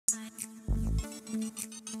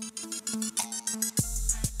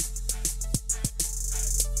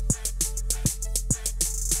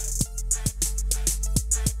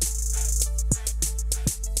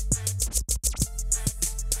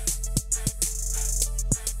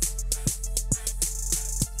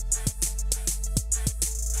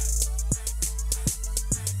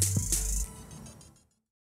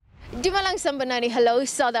Dumalang Sambanani, hello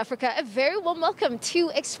South Africa. A very warm welcome to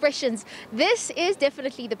Expressions. This is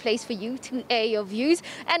definitely the place for you to air your views,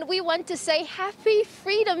 and we want to say happy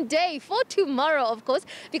Freedom Day for tomorrow, of course,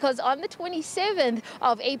 because on the 27th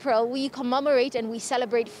of April we commemorate and we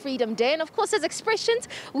celebrate Freedom Day. And of course, as Expressions,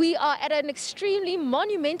 we are at an extremely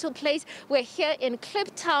monumental place. We're here in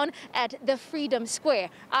Kliptown at the Freedom Square.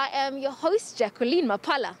 I am your host, Jacqueline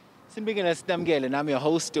Mapala. I'm your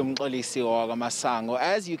host, Masango.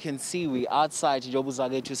 As you can see, we're outside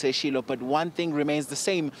Jobuzage to Seshilo, but one thing remains the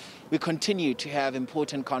same. We continue to have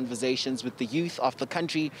important conversations with the youth of the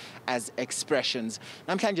country as Expressions.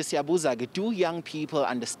 Do young people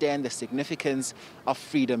understand the significance of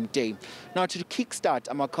Freedom Day? Now, to kickstart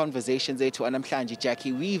our conversations,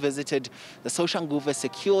 Jackie, we visited the Soshanguve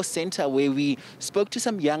Secure Center where we spoke to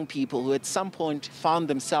some young people who at some point found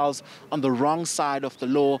themselves on the wrong side of the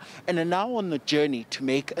law and are now on the journey to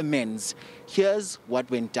make amends. Here's what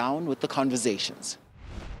went down with the conversations.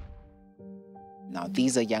 Now,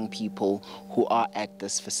 these are young people who are at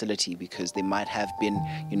this facility because they might have been,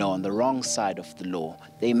 on the wrong side of the law.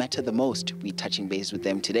 They matter the most. We're touching base with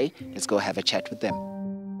them today. Let's go have a chat with them.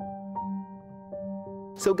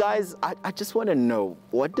 So, guys, I just want to know,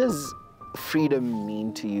 what does freedom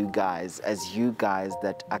mean to you guys, as you guys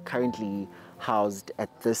that are currently housed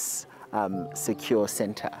at this secure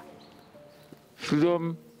center?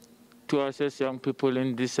 Freedom to us as young people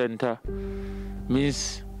in this center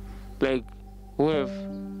means like we have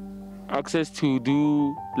access to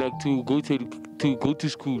go to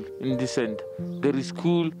school in this center. There is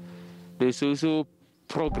school, there's also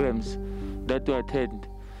programs that to attend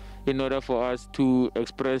in order for us to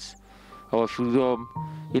express our freedom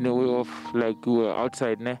in a way of like we're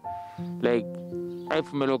outside, ne? Like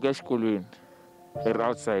I'm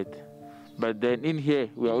outside. But then in here,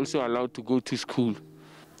 we are also allowed to go to school.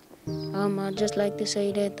 I'd just like to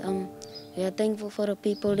say that we are thankful for the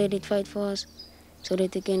people that did fight for us so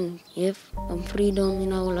that they can have freedom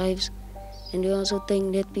in our lives. And we also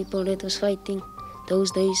thank that people that was fighting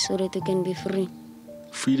those days so that they can be free.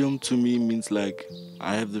 Freedom to me means like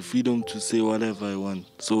I have the freedom to say whatever I want.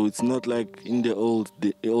 So it's not like in the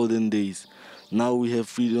olden days. Now we have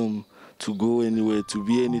freedom to go anywhere, to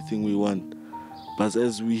be anything we want. But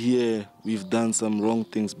as we hear, we've done some wrong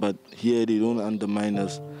things, but here they don't undermine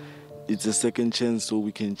us. It's a second chance so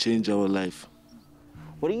we can change our life.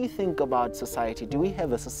 What do you think about society? Do we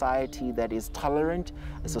have a society that is tolerant,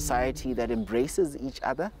 a society that embraces each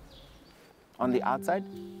other on the outside?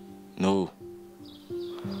 No.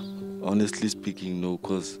 Honestly speaking, no,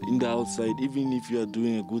 because in the outside, even if you are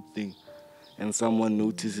doing a good thing and someone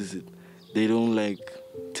notices it, they don't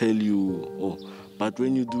tell you, oh, but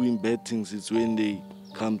when you're doing bad things, it's when they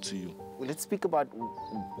come to you. Well, let's speak about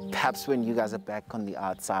perhaps when you guys are back on the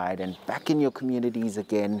outside and back in your communities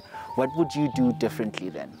again. What would you do differently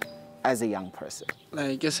then, as a young person?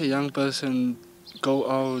 Like, as a young person, go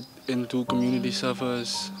out and do community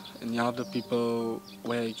service and help the people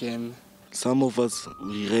where I can. Some of us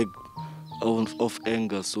react of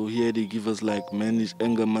anger, so here they give us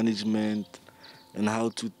anger management and how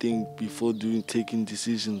to think before taking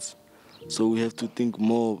decisions. So we have to think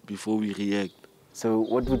more before we react. So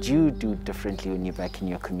what would you do differently when you're back in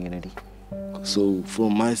your community? So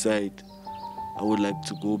from my side, I would like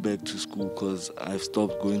to go back to school because I've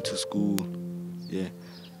stopped going to school, yeah,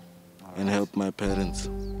 and help my parents.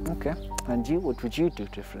 Okay. And you, what would you do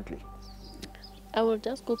differently? I will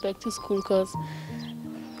just go back to school because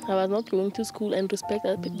I was not going to school and respect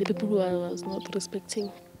the people who I was not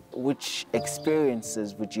respecting. Which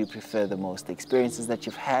experiences would you prefer the most? The experiences that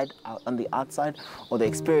you've had on the outside or the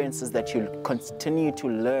experiences that you'll continue to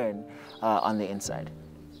learn on the inside?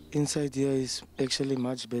 Inside here is actually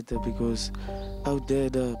much better because out there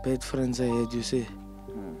the bad friends I heard you say.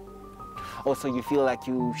 Also, you feel like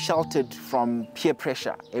you sheltered from peer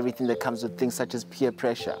pressure, everything that comes with things such as peer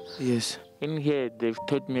pressure. Yes. In here, they've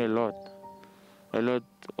taught me a lot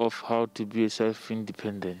of how to be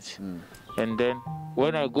self-independent. And then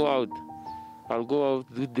when I go out, I'll go out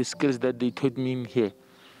with the skills that they taught me in here,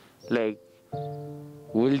 like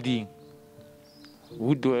welding,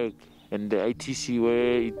 woodwork, and the ITC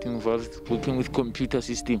where it involves working with computer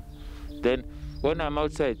system. Then when I'm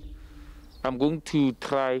outside, I'm going to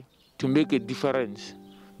try to make a difference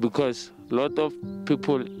because a lot of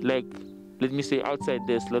people, like, let me say outside,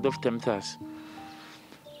 there's a lot of tempters.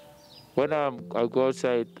 When I go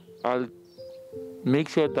outside, I'll make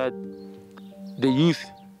sure that the youth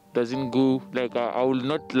doesn't go, like, I will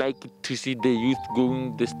not like to see the youth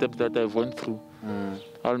going the steps that I've went through.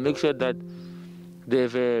 I'll make sure that they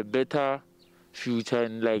have a better future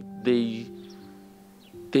and like they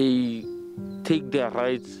take their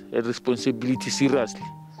rights and responsibility seriously.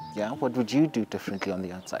 Yeah, what would you do differently on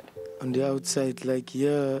the outside? On the outside, like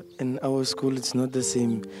here in our school, it's not the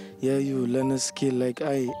same. Here you learn a skill, like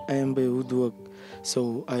I am by woodwork,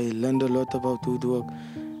 so I learned a lot about woodwork.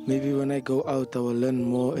 Maybe when I go out, I will learn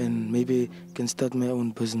more and maybe can start my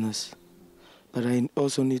own business. But I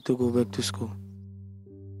also need to go back to school.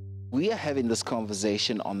 We are having this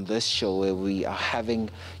conversation on this show where we are having,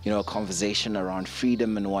 a conversation around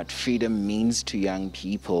freedom and what freedom means to young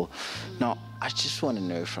people. Now, I just want to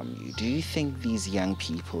know from you, do you think these young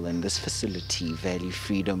people in this facility value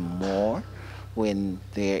freedom more when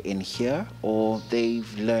they're in here, or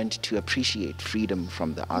they've learned to appreciate freedom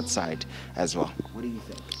from the outside as well? What do you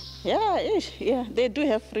think? Yeah, they do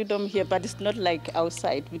have freedom here, but it's not like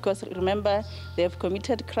outside, because remember, they have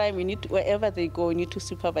committed crime. Wherever they go, you need to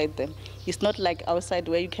supervise them. It's not like outside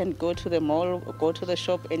where you can go to the mall or go to the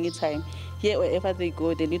shop anytime. Here, wherever they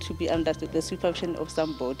go, they need to be under the supervision of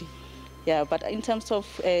somebody. Yeah, but in terms of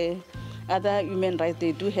other human rights,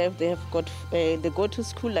 they go to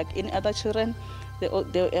school like any other children. They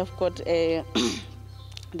have got, they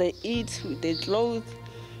eat, they clothe,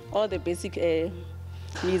 all the basic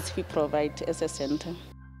needs we provide as a center.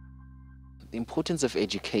 The importance of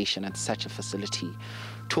education at such a facility,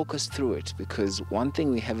 talk us through it, because one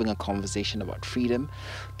thing we're having a conversation about freedom,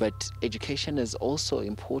 but education is also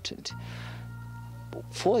important.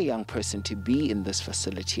 For a young person to be in this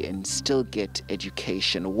facility and still get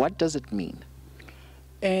education, what does it mean?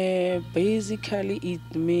 Basically,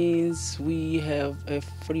 it means we have a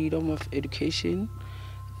freedom of education,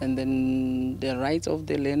 and then the rights of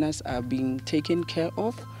the learners are being taken care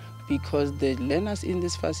of, because the learners in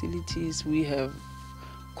these facilities, we have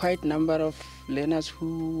quite a number of learners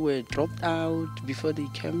who were dropped out before they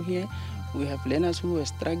came here. We have learners who were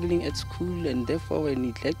struggling at school and therefore were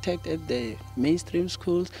neglected at the mainstream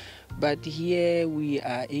schools. But here we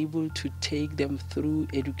are able to take them through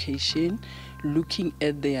education, looking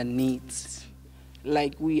at their needs.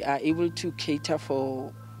 Like we are able to cater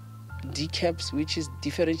for DCAPs, which is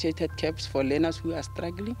differentiated caps for learners who are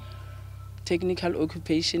struggling, technical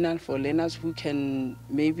occupational for learners who can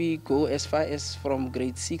maybe go as far as from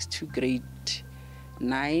grade 6 to grade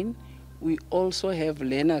 9. We also have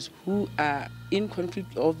learners who are in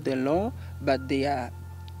conflict of the law, but they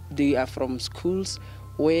are from schools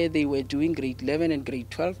where they were doing grade 11 and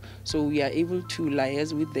grade 12. So we are able to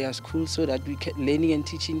liaise with their schools so that learning and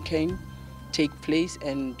teaching can take place,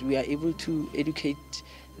 and we are able to educate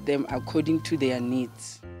them according to their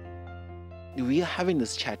needs. We are having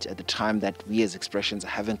this chat at the time that we as Expressions are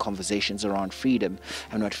having conversations around freedom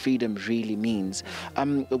and what freedom really means.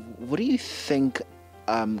 What do you think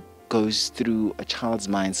goes through a child's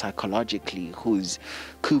mind psychologically who's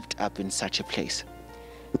cooped up in such a place?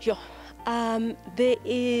 Yeah.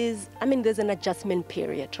 There's an adjustment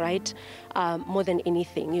period, right? More than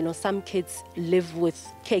anything, some kids live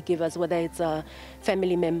with caregivers, whether it's a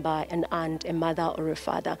family member, an aunt, a mother, or a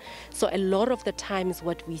father. So a lot of the times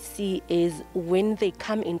what we see is when they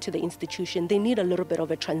come into the institution, they need a little bit of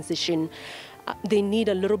a transition. They need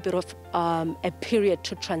a little bit of a period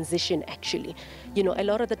to transition, actually. A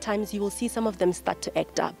lot of the times you will see some of them start to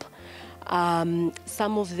act up.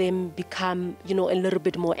 Some of them become, a little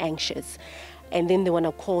bit more anxious, and then they want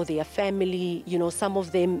to call their family. Some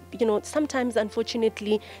of them, sometimes,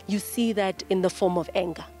 unfortunately, you see that in the form of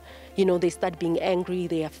anger. They start being angry,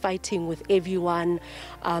 they are fighting with everyone,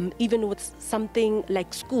 even with something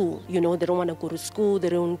like school. They don't want to go to school, they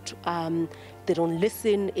don't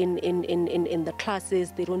listen in the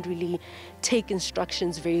classes, they don't really take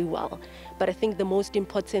instructions very well. But I think the most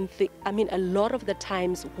important thing, a lot of the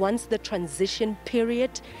times, once the transition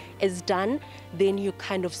period is done, then you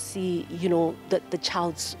kind of see, the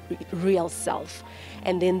child's real self.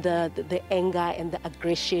 And then the anger and the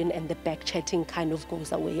aggression and the backchatting kind of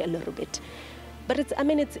goes away a little bit. But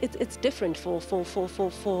it's different for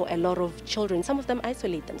a lot of children. Some of them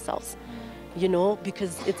isolate themselves,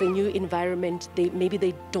 because it's a new environment. Maybe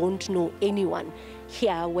they don't know anyone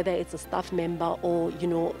here, whether it's a staff member or,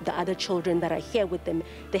 the other children that are here with them.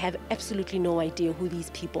 They have absolutely no idea who these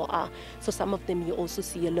people are. So some of them you also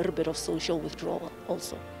see a little bit of social withdrawal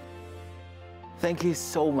also. Thank you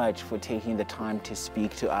so much for taking the time to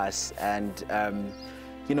speak to us and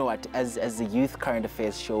You know what, as the Youth Current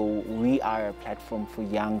Affairs Show, we are a platform for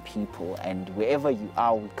young people, and wherever you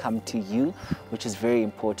are, we come to you, which is very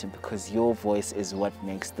important because your voice is what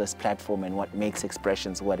makes this platform and what makes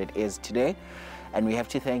Expressions what it is today. And we have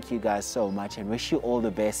to thank you guys so much and wish you all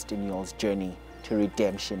the best in your journey to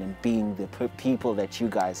redemption and being the people that you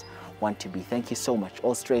guys want to be. Thank you so much.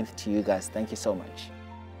 All strength to you guys. Thank you so much.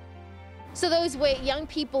 So those were young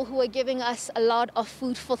people who are giving us a lot of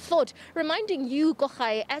food for thought, reminding you,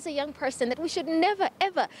 Kochai, as a young person, that we should never,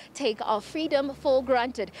 ever take our freedom for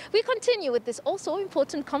granted. We continue with this also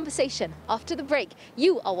important conversation after the break.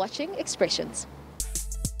 You are watching Expressions.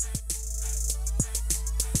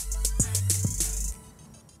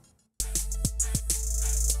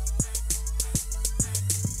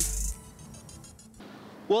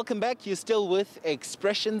 Welcome back. You're still with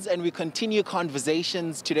Expressions, and we continue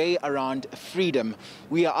conversations today around freedom.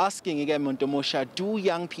 We are asking again, Montomosha, do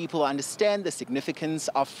young people understand the significance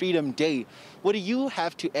of Freedom Day? What do you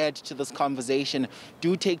have to add to this conversation?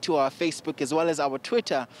 Do take to our Facebook as well as our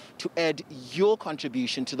Twitter to add your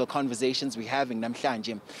contribution to the conversations we're having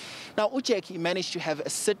namhlanje. Now, Ujeki managed to have a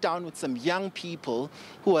sit down with some young people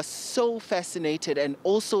who are so fascinated and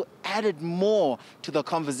also added more to the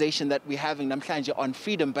conversation that we're having namhlanje on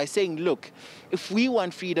freedom by saying, look, if we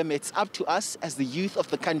want freedom, it's up to us as the youth of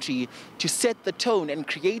the country to set the tone and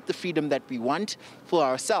create the freedom that we want for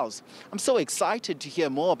ourselves. I'm so excited to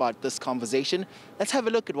hear more about this conversation. Let's have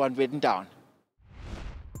a look at one written down.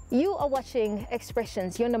 You are watching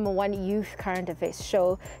Expressions, your #1 youth current affairs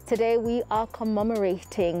show. Today we are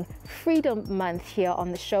commemorating Freedom Month here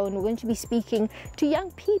on the show, and we're going to be speaking to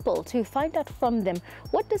young people to find out from them,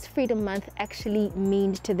 what does Freedom Month actually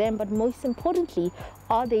mean to them, but most importantly,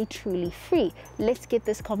 are they truly free? Let's get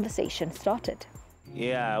this conversation started.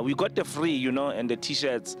 Yeah, we got the free, you know, and the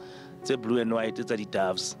t-shirts, it's blue and white, it's the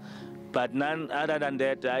doves. But none other than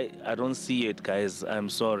that, I don't see it, guys. I'm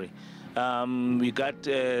sorry. We got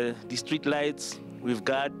the street lights, we've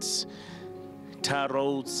got tar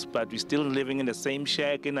roads, but we're still living in the same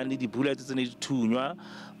shack, and I need the bullets in the tunya.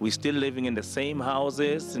 We're still living in the same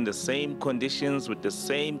houses, in the same conditions, with the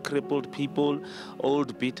same crippled people,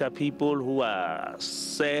 old bitter people who are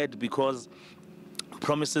sad because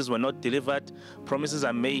promises were not delivered. Promises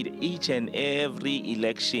are made each and every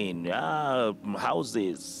election.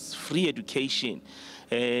 Houses, free education.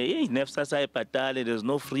 There's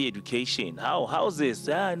no free education. How? Houses?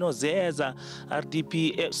 No, there's a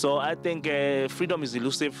RDP. So I think freedom is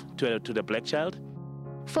elusive to the black child.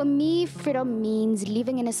 For me, freedom means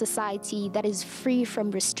living in a society that is free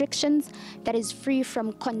from restrictions, that is free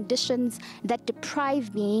from conditions that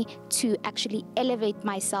deprive me to actually elevate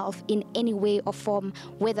myself in any way or form,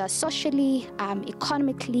 whether socially,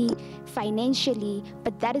 economically, financially,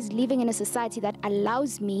 but that is living in a society that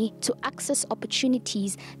allows me to access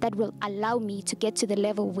opportunities that will allow me to get to the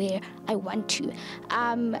level where I want to.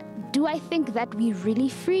 Do I think that we're really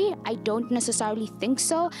free? I don't necessarily think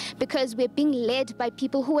so, because we're being led by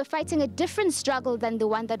people who are fighting a different struggle than the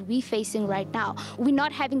one that we're facing right now. We're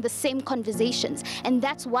not having the same conversations, and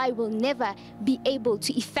that's why we'll never be able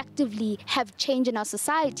to effectively have change in our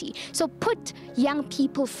society. So put young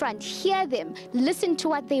people front, hear them, listen to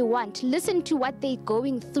what they want, listen to what they're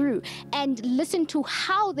going through, and listen to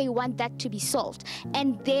how they want that to be solved,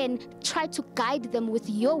 and then try to guide them with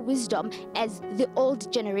your wisdom as the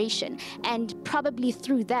old generation, and probably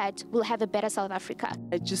through that we'll have a better South Africa.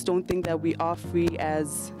 I just don't think that we are free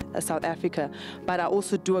as South Africa, but I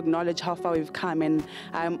also do acknowledge how far we've come, and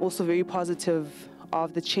I'm also very positive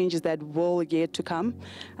of the changes that will yet to come.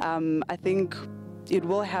 I think it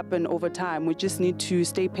will happen over time. We just need to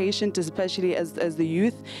stay patient, especially as the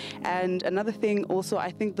youth. And another thing also,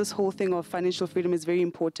 I think this whole thing of financial freedom is very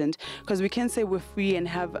important, because we can say we're free and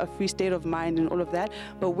have a free state of mind and all of that,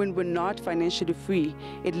 but when we're not financially free,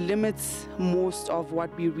 it limits most of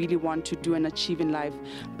what we really want to do and achieve in life,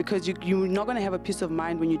 because you're not going to have a peace of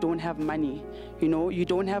mind when you don't have money. You know, you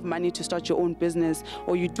don't have money to start your own business,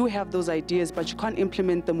 or you do have those ideas, but you can't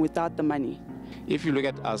implement them without the money. If you look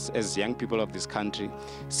at us as young people of this country,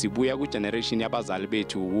 sibuya ku generation yabazali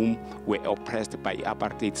bethu whom were oppressed by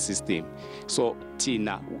apartheid system. So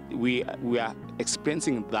Tina, we are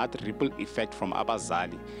experiencing that ripple effect from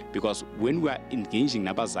abazali, because when we are engaging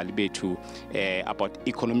nabazali bethu about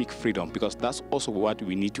economic freedom, because that's also what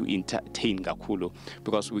we need to entertain kakhulu,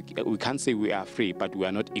 because we can't say we are free, but we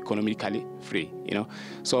are not economically free, you know.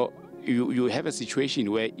 So you have a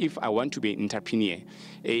situation where if I want to be an entrepreneur,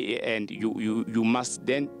 and you must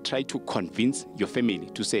then try to convince your family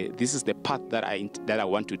to say this is the path that I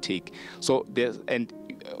want to take. So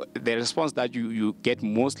the response that you get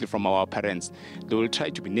mostly from our parents, they will try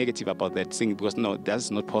to be negative about that thing because no,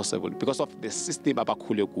 that's not possible because of the system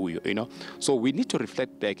you know. So we need to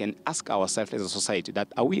reflect back and ask ourselves as a society that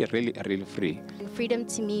are we really free? Freedom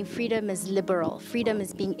to me, freedom is liberal. Freedom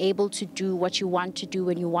is being able to do what you want to do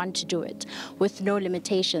when you want to do it with no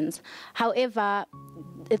limitations. However,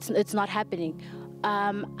 it's not happening.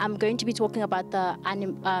 I'm going to be talking about the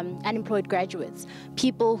unemployed graduates,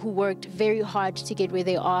 people who worked very hard to get where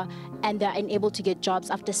they are and they're unable to get jobs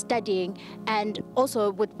after studying. And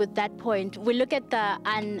also with that point, we look at the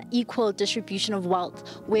unequal distribution of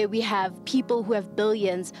wealth, where we have people who have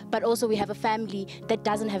billions, but also we have a family that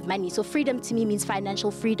doesn't have money. So freedom to me means financial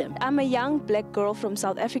freedom. I'm a young black girl from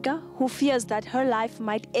South Africa who fears that her life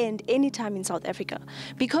might end anytime in South Africa.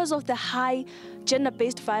 Because of the high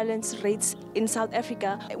gender-based violence rates in South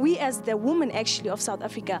Africa, we as the woman actually of South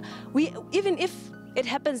Africa, even if it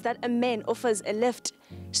happens that a man offers a lift,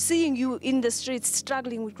 seeing you in the streets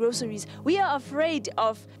struggling with groceries, we are afraid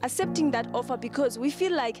of accepting that offer because we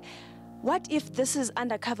feel like, what if this is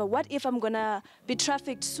undercover? What if I'm gonna be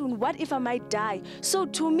trafficked soon? What if I might die? So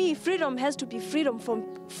to me, freedom has to be freedom from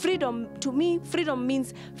freedom. To me, freedom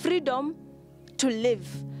means freedom to live.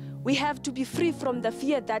 We have to be free from the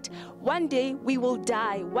fear that one day we will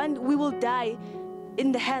die. We will die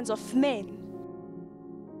in the hands of men.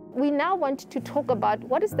 We now want to talk about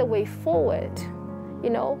what is the way forward. You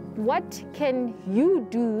know, what can you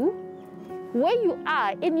do where you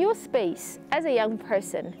are in your space as a young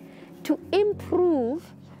person to improve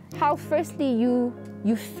how firstly you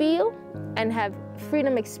feel and have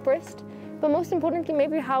freedom expressed, but most importantly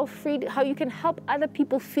maybe how you can help other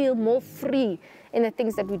people feel more free in the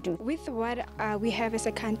things that we do. With what we have as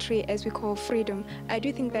a country, as we call freedom, I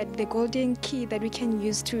do think that the golden key that we can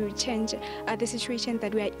use to change the situation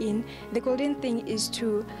that we are in, the golden thing is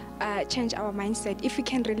to change our mindset. If we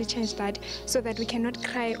can really change that so that we cannot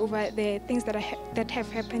cry over the things that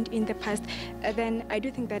have happened in the past, then I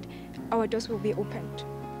do think that our doors will be opened.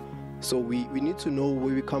 So we need to know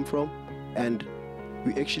where we come from, and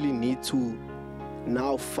we actually need to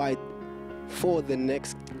now fight for the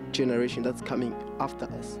next generation that's coming after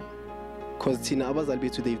us, because Tina abazali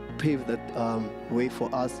bethu, they paved that way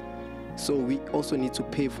for us, so we also need to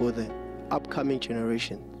pay for the upcoming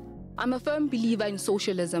generation. I'm a firm believer in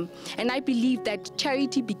socialism, and I believe that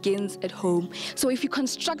charity begins at home. So if we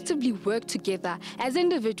constructively work together as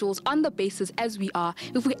individuals on the basis as we are,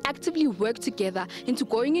 if we actively work together into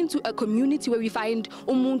going into a community where we find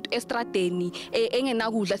umuntu estradeni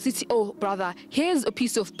engenakudla sithi, oh brother, here's a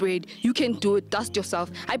piece of bread, you can do it, dust yourself.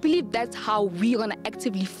 I believe that's how we're gonna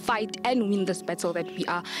actively fight and win this battle that we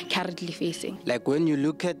are currently facing. Like when you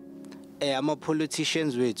look at our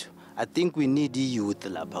politicians, I think we need the youth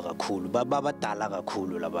lapha kakhulu, babadala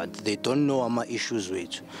kakhulu labantu. They don't know our issues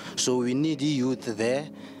wethu. So we need the youth there.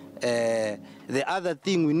 The other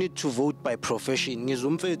thing, we need to vote by profession.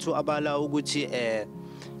 Ngizumfethu abala ukuthi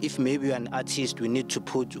if maybe you're an artist, we need to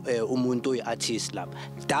put umuntu oyi-artist lapha.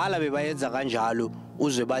 Dala bebayenza kanjalo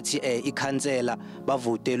uzwe bathi ikhansela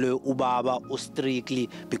bavotele ubaba ustrictly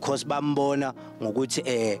because bambona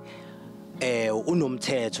ngokuthi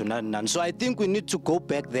unomthetho nani. So I think we need to go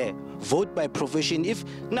back there, vote by profession. If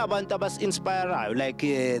nabantu abas-inspire, like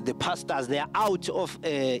the pastors, they are out of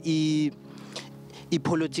a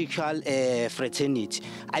political fraternity.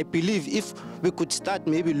 I believe if we could start,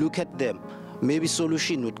 maybe look at them, maybe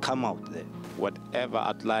solution would come out there. Whatever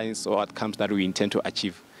outlines or outcomes that we intend to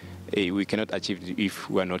achieve, we cannot achieve if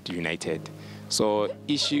we are not united. So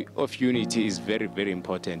issue of unity is very, very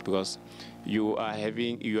important, because you are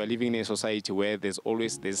living in a society where there's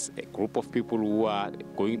always a group of people who are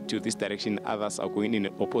going to this direction, others are going in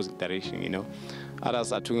the opposite direction, you know.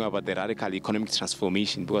 Others are talking about the radical economic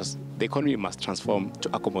transformation, because the economy must transform to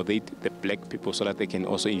accommodate the black people so that they can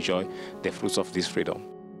also enjoy the fruits of this freedom.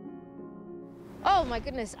 Oh my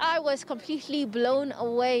goodness, I was completely blown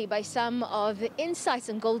away by some of the insights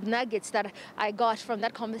and gold nuggets that I got from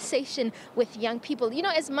that conversation with young people. You know,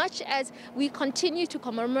 as much as we continue to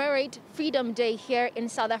commemorate Freedom Day here in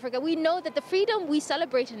South Africa, we know that the freedom we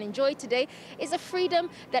celebrate and enjoy today is a freedom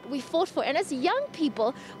that we fought for. And as young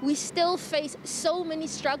people, we still face so many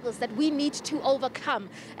struggles that we need to overcome.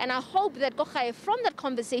 And I hope that from that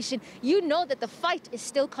conversation, you know that the fight is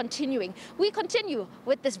still continuing. We continue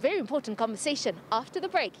with this very important conversation after the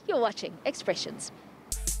break. You're watching Expressions.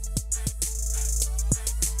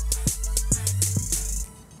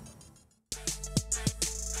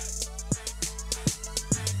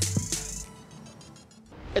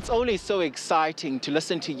 It's always so exciting to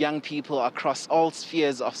listen to young people across all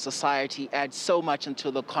spheres of society add so much into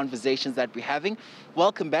the conversations that we're having.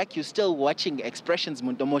 Welcome back. You're still watching Expressions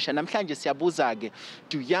Mundomosha. Namhlanje siyabuza-ke,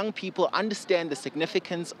 do young people understand the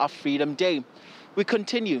significance of Freedom Day? We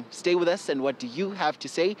continue. Stay with us, and what do you have to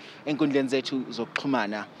say? Enkundleni zethu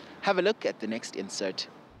zokuxhumana. Have a look at the next insert.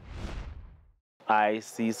 I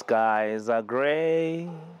see skies are gray,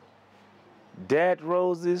 dead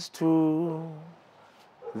roses too.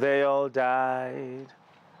 They all died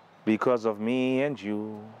because of me and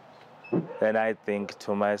you. And I think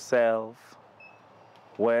to myself,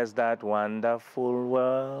 where's that wonderful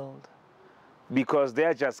world? Because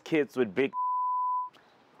they're just kids with big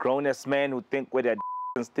grown-ass men who think with their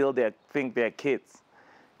and still they think they're kids.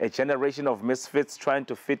 A generation of misfits trying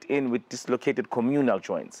to fit in with dislocated communal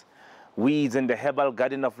joints. Weeds in the herbal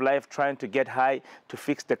garden of life trying to get high to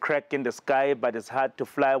fix the crack in the sky, but it's hard to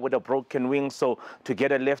fly with a broken wing. So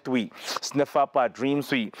together left we sniff up our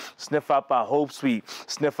dreams, we sniff up our hopes, we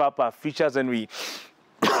sniff up our futures, and we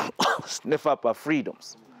sniff up our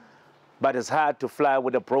freedoms. But it's hard to fly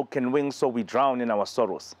with a broken wing, so we drown in our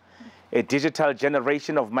sorrows. A digital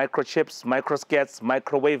generation of microchips, microscats,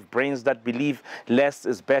 microwave brains that believe less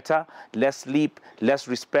is better, less sleep, less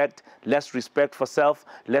respect for self,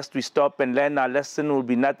 lest we stop and learn our lesson will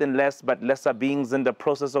be nothing less but lesser beings in the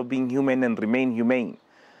process of being human and remain humane.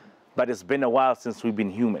 But it's been a while since we've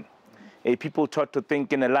been human. A people taught to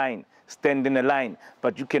think in a line, stand in a line,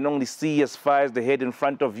 but you can only see as far as the head in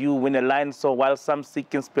front of you in a line. So while some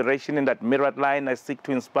seek inspiration in that mirrored line, I seek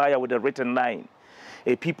to inspire with a written line.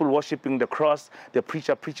 A people worshipping the cross, the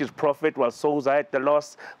preacher preaches prophet while souls are at the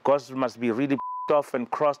loss. God must be really off and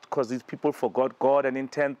crossed because these people forgot God and in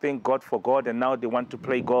turn thank God for God, and now they want to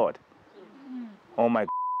play God. Oh my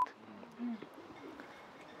God.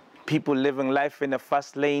 People living life in a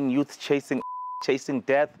fast lane, youth chasing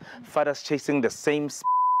death, fathers chasing the same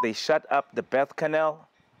they shut up the birth canal.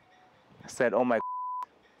 I said, oh my God.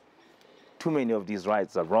 Too many of these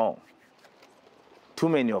rights are wrong. Too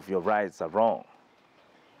many of your rights are wrong.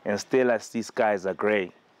 And still as these skies are gray,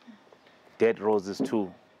 dead roses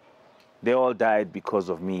too. They all died because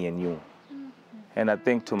of me and you. And I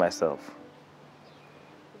think to myself,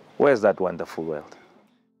 where's that wonderful world?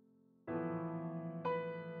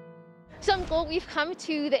 So, Mko, we've come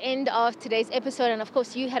to the end of today's episode, and of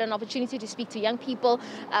course you had an opportunity to speak to young people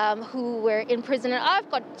who were in prison, and I've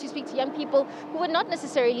got to speak to young people who were not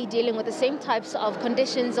necessarily dealing with the same types of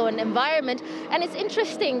conditions or an environment. And it's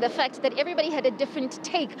interesting the fact that everybody had a different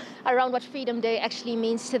take around what Freedom Day actually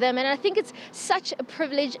means to them, and I think it's such a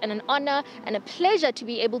privilege and an honor and a pleasure to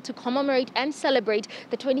be able to commemorate and celebrate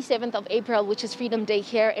the 27th of April, which is Freedom Day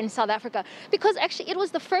here in South Africa, because actually it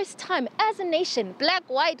was the first time as a nation, black,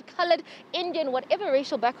 white, colored, Indian, whatever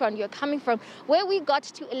racial background you're coming from, where we got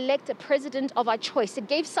to elect a president of our choice. It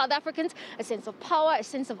gave South Africans a sense of power, a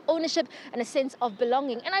sense of ownership, and a sense of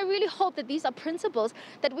belonging. And I really hope that these are principles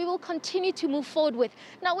that we will continue to move forward with.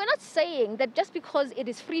 Now, we're not saying that just because it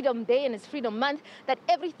is Freedom Day and it's Freedom Month, that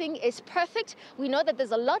everything is perfect. We know that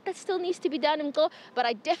there's a lot that still needs to be done, Mko, but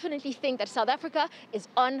I definitely think that South Africa is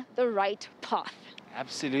on the right path.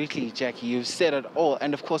 Absolutely, Jackie. You've said it all.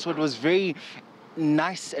 And of course, what was very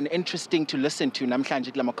nice and interesting to listen to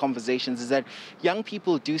namhlanje kulama conversations is that young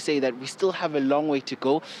people do say that we still have a long way to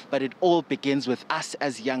go, but it all begins with us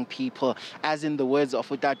as young people. As in the words of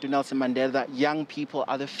Utatu Nelson Mandela, that young people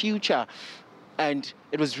are the future. And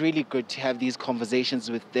it was really good to have these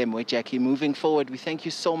conversations with them, with Jackie. Moving forward, we thank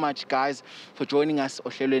you so much, guys, for joining us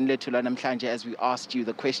ohlelweni lethu la namhlanje as we asked you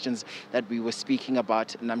the questions that we were speaking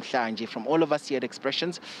about namhlanje. From all of us here at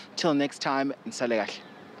Expressions, till next time, nsale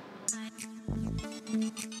kahle.